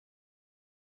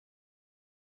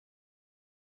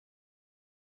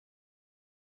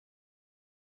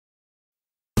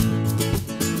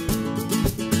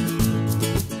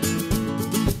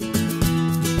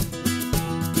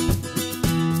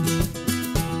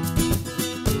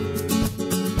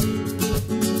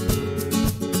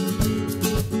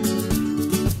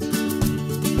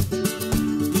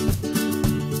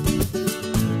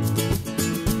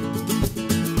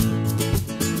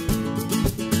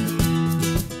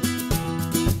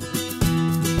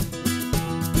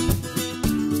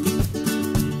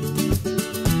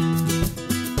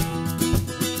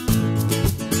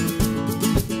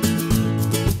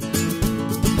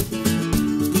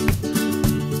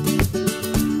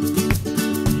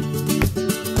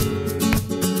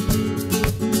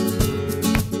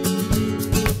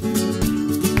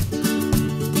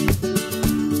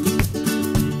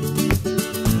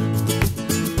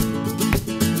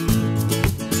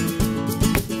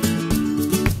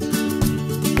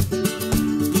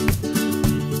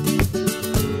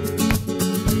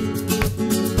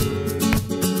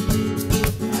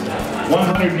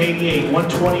188,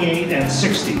 128, and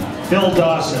 60. Bill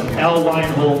Dawson, Al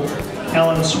Weinhold,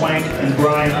 Alan Swank, and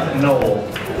Brian Knoll.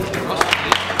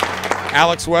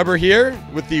 Alex Weber here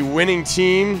with the winning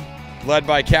team led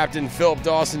by Captain Philip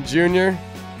Dawson Jr.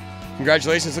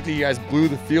 Congratulations, look like you guys blew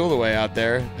the field away out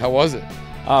there. How was it?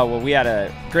 Oh, well, we had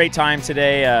a great time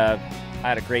today. I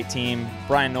had a great team.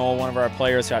 Brian Knoll, one of our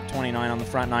players, got 29 on the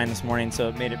front nine this morning, so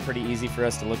it made it pretty easy for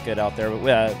us to look good out there. But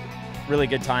we had a really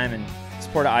good time, and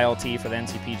support of ILT for the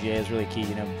NCPGA is really key.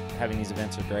 You know, having these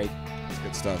events are great. That's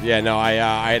good stuff. Yeah, no, I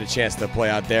had a chance to play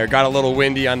out there. Got a little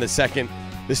windy on the second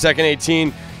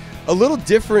 18. A little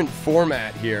different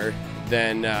format here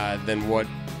than what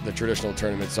the traditional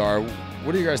tournaments are.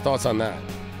 What are your guys' thoughts on that?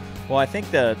 Well, I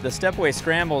think the step-away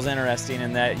scramble is interesting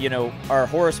in that, you know, our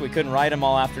horse, we couldn't ride him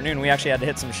all afternoon. We actually had to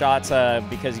hit some shots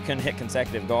because you couldn't hit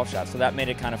consecutive golf shots, so that made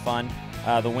it kind of fun.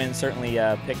 The wind certainly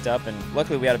picked up, and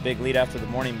luckily we had a big lead after the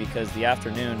morning because the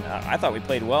afternoon, I thought we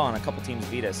played well and a couple teams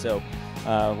beat us, so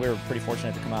we were pretty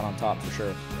fortunate to come out on top for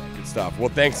sure. Good stuff. Well,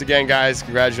 thanks again, guys.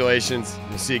 Congratulations.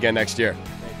 We'll see you again next year.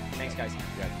 Great. Thanks, guys.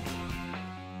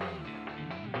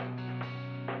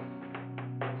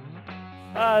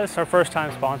 This is our first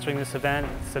time sponsoring this event.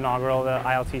 It's Inaugural, the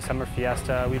ILT Summer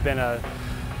Fiesta. We've been a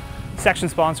section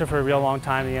sponsor for a real long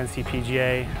time, the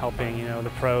NCPGA, helping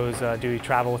the pros do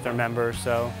travel with their members.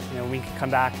 So we can come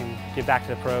back and give back to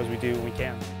the pros. We do when we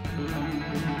can.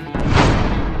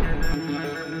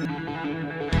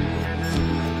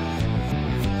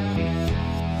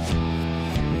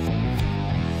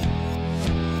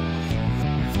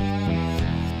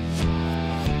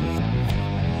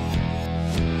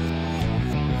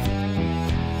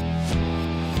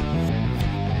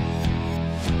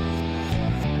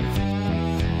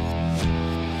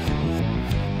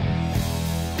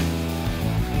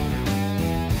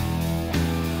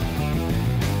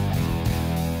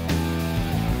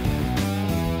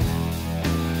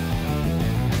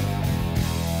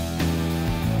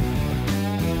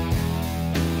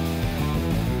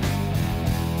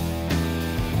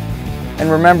 And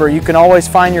remember, you can always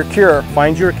find your cure.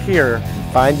 Find your cure.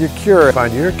 Find your cure.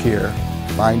 Find your cure.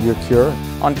 Find your cure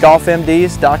On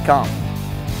golfmds.com.